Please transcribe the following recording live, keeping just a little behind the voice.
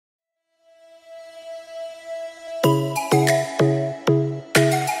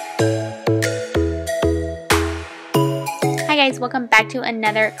welcome back to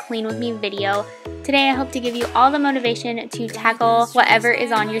another Clean With Me video. Today I hope to give you all the motivation to tackle whatever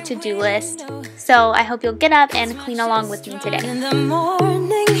is on your to-do list. So I hope you'll get up and clean along with me today. In the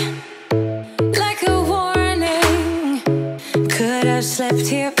morning, like a warning, could have slept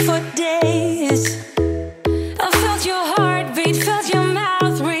here for days. I felt your heartbeat, felt your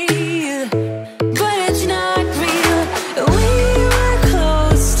mouth breathe, but it's not real. We were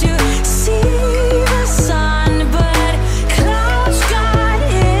close to see the sun, but clouds got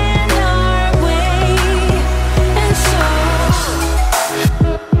in our way, and so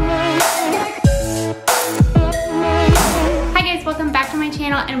Hi guys, welcome back to my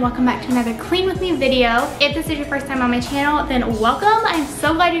channel and welcome back to another Clean With Me video. If this is your first time on my channel, then welcome. I'm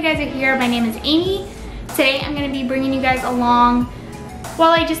so glad you guys are here. My name is Amy. Today I'm going to be bringing you guys along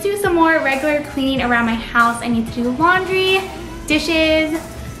while I just do some more regular cleaning around my house. I need to do laundry, dishes,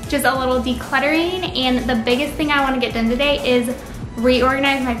 just a little decluttering, and the biggest thing I want to get done today is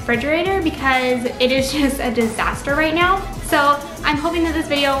reorganize my refrigerator because it is just a disaster right now. So I'm hoping that this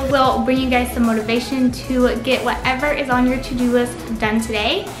video will bring you guys some motivation to get whatever is on your to-do list done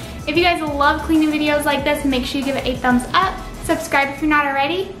today. If you guys love cleaning videos like this, make sure you give it a thumbs up, subscribe if you're not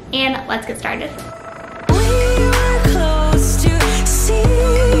already, and let's get started.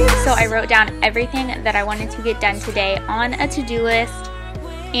 So I wrote down everything that I wanted to get done today on a to-do list,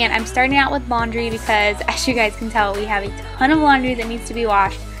 and I'm starting out with laundry because, as you guys can tell, we have a ton of laundry that needs to be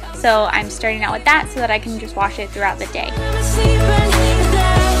washed. So I'm starting out with that so that I can just wash it throughout the day.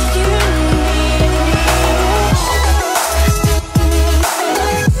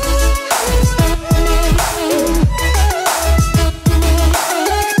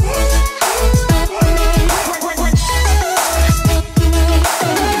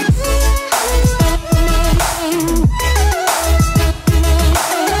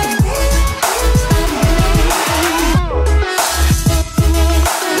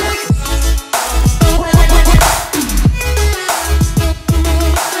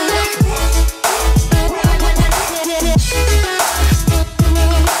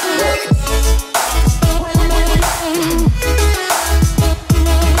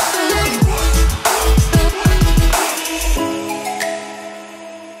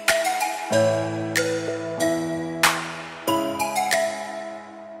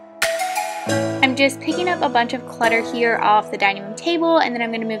 I'm just picking up a bunch of clutter here off the dining room table, and then I'm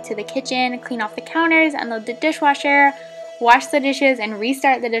going to move to the kitchen, clean off the counters, unload the dishwasher, wash the dishes and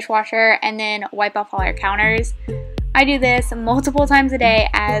restart the dishwasher, and then wipe off all our counters. I do this multiple times a day,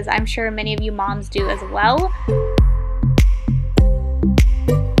 as I'm sure many of you moms do as well.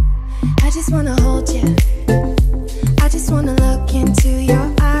 I just want to hold you. I just want to look into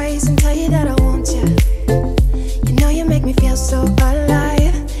your eyes and tell you that I want you. You know you make me feel so alive.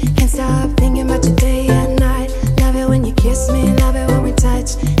 Can't stop thinking about you day and night. Love it when you kiss me, love it when we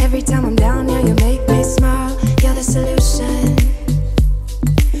touch. Every time I'm down here, you make me smile. You're the solution.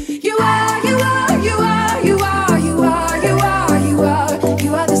 You are, you are, you are, you are, you are, you are, you are.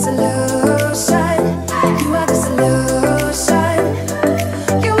 You are the solution. You are the solution.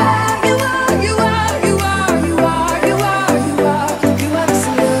 You are, you are, you are, you are, you are, you are, you are. You are the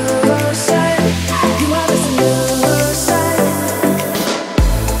solution. You are the solution.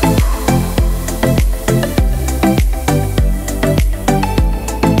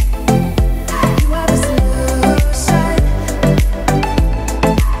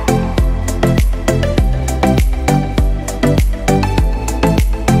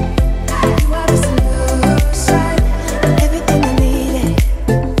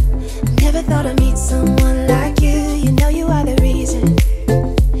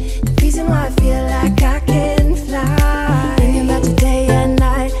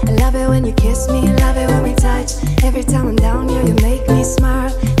 Every time I'm down here, you make me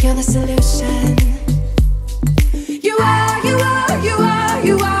smile. You're the solution. You are, you are, you are,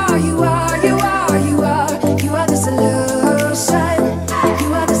 you are, you are, you are, you are. You are the solution.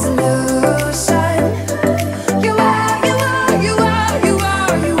 You are the solution. You are, you are, you are, you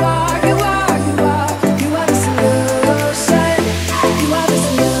are, you are, you are, you are. You are the solution. You are the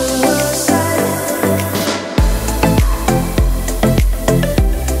solution.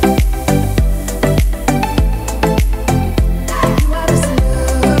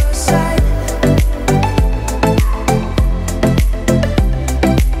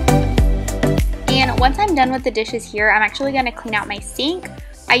 Once I'm done with the dishes here, I'm actually going to clean out my sink.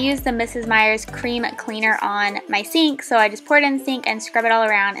 I use the Mrs. Meyer's cream cleaner on my sink, so I just pour it in the sink and scrub it all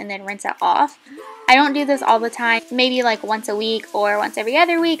around and then rinse it off. I don't do this all the time, maybe like once a week or once every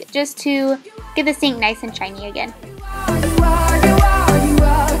other week, just to get the sink nice and shiny again. You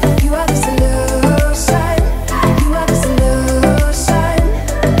are the solution. You are the solution.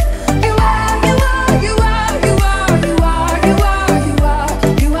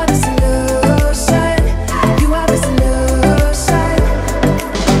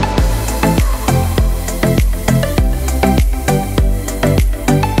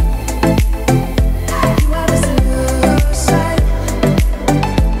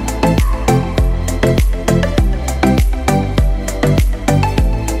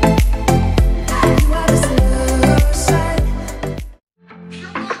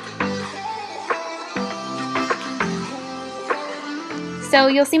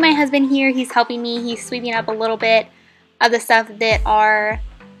 you'll see my husband here. He's helping me. He's sweeping up a little bit of the stuff that our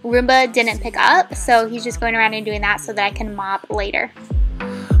Roomba didn't pick up. So he's just going around and doing that so that I can mop later.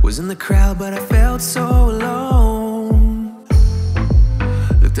 Was in the crowd, but I felt so alone.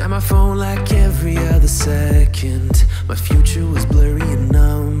 Looked at my phone like every other second. My future was blurry and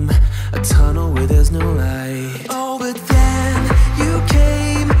numb, a tunnel where there's no light. Oh, but then you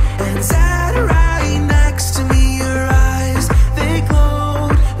came and sat right next to me. Your eyes, they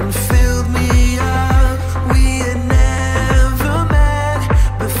glowed and filled me up. We had never met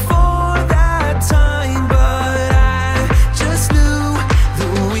before that time, but I just knew that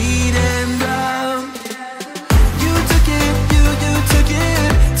we'd end up. You took it, you took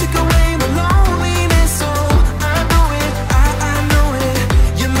it, took away my loneliness. So I know it, I know it.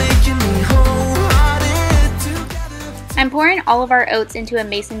 You're making me wholehearted together. I'm pouring all of our oats into a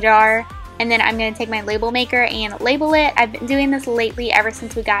mason jar, and then I'm going to take my label maker and label it. I've been doing this lately ever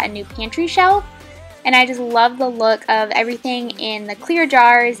since we got a new pantry shelf, and I just love the look of everything in the clear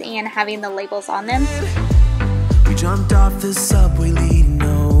jars and having the labels on them. We jumped off the subway leading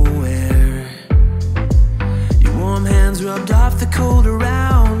nowhere. Your warm hands rubbed off the cold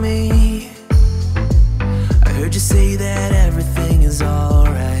around me. I heard you say that everything is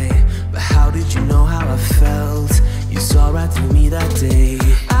alright, but how did you know how I felt? You saw right through me that day.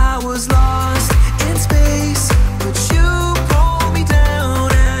 I was lost in space, but you pulled me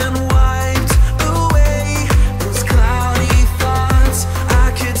down and wiped away those cloudy thoughts.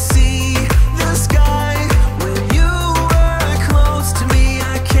 I could see the sky when you were close to me.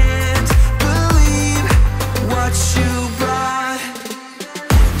 I can't believe what you brought.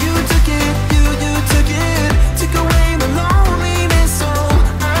 You took it, you took it, took away my loneliness. So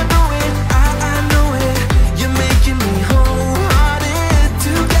I know it, I know it. You're making me wholehearted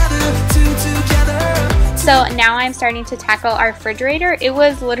together, together. So now I'm starting to tackle our refrigerator. It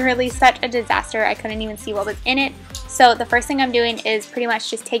was literally such a disaster. I couldn't even see what was in it. So the first thing I'm doing is pretty much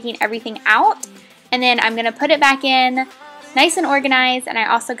just taking everything out, and then I'm going to put it back in nice and organized. And I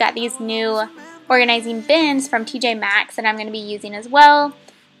also got these new organizing bins from TJ Maxx that I'm going to be using as well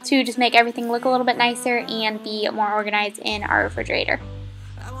to just make everything look a little bit nicer and be more organized in our refrigerator.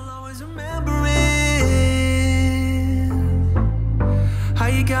 I will always remember it. How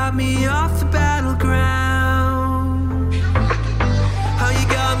you got me off the battleground. How you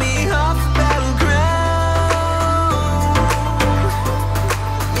got me off the battleground.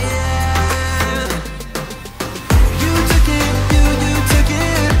 Yeah. You took it, you took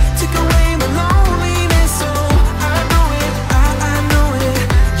it, took away my loneliness. So I know it, I know it.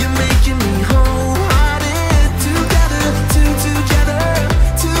 You're making me wholehearted together, together.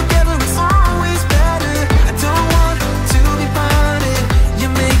 Together is always better. I don't want to be parted.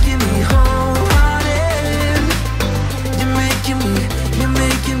 You're making me wholehearted. You're making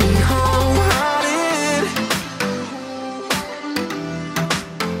me wholehearted.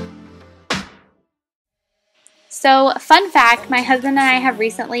 So, fun fact, my husband and I have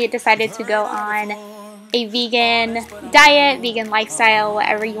recently decided to go on a vegan diet, vegan lifestyle,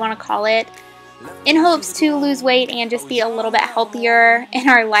 whatever you want to call it, in hopes to lose weight and just be a little bit healthier in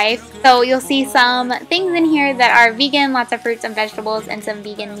our life. So you'll see some things in here that are vegan, lots of fruits and vegetables, and some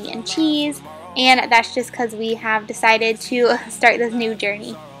vegan meat and cheese. And that's just because we have decided to start this new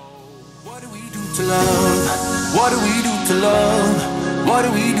journey. What do we do to love? What do we do to love? What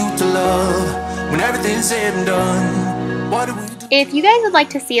do we do to love? When everything's said and done, what do we do? If you guys would like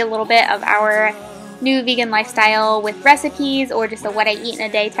to see a little bit of our new vegan lifestyle with recipes or just a what I eat in a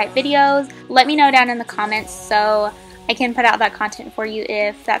day type videos, let me know down in the comments so I can put out that content for you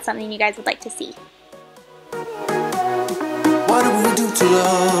if that's something you guys would like to see. What do we do to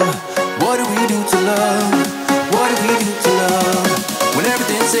love? What do we do to love? What do we do to love? When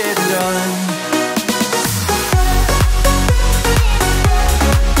everything's said and done.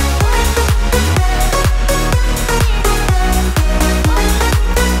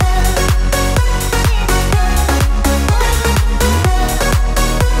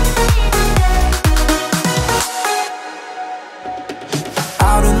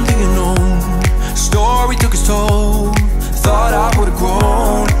 Out in the unknown, story took its toll. Thought I would've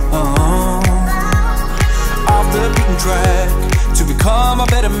grown off the beaten track to become a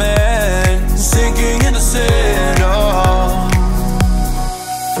better man, sinking in the sand.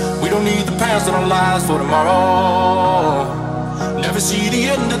 We don't need the past in our lives for tomorrow. Never see the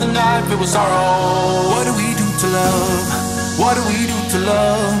end of the night filled with sorrow. What do we do to love? What do we do to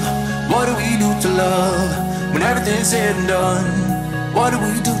love? What do we do to love? When everything's said and done. What do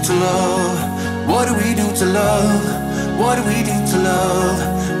we do to love? What do we do to love? What do we do to love?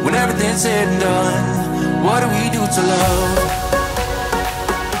 When everything's said and done. What do we do to love?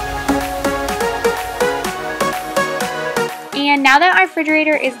 now that our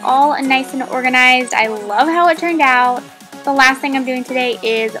refrigerator is all nice and organized, I love how it turned out. The last thing I'm doing today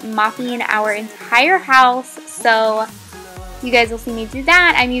is mopping our entire house, so you guys will see me do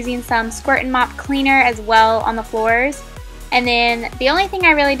that. I'm using some Squirt and Mop cleaner as well on the floors. And then the only thing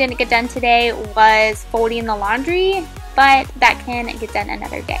I really didn't get done today was folding the laundry, but that can get done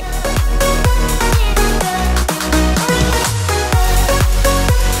another day.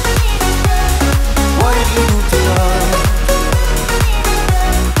 What do you do to love?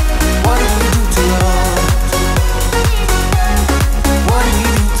 What do you do to love? What do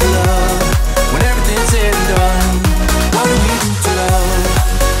you do to love? When everything's said and done. What do we do to love?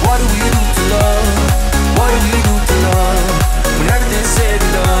 What do we do to love? What do we do to love? When everything's said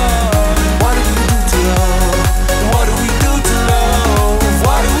and done. What do we do to love? What do we do to love?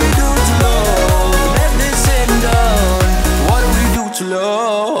 What do we do to love? When everything's said and done. What do we do to love?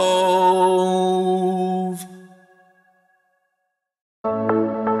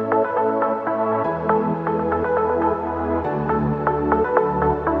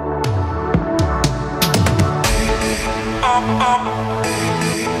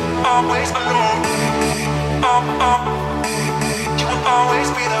 Always alone. You will always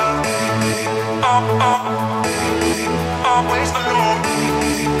be there. Always alone.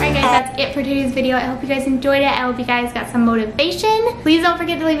 Alright guys, that's it for today's video. I hope you guys enjoyed it. I hope you guys got some motivation. Please don't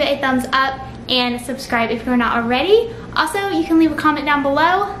forget to leave it a thumbs up and subscribe if you're not already. Also, you can leave a comment down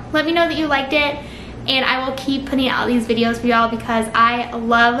below. Let me know that you liked it, and I will keep putting out these videos for y'all because I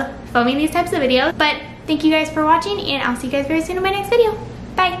love filming these types of videos. But thank you guys for watching, and I'll see you guys very soon in my next video.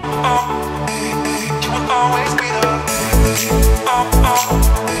 Bye. You will always be there.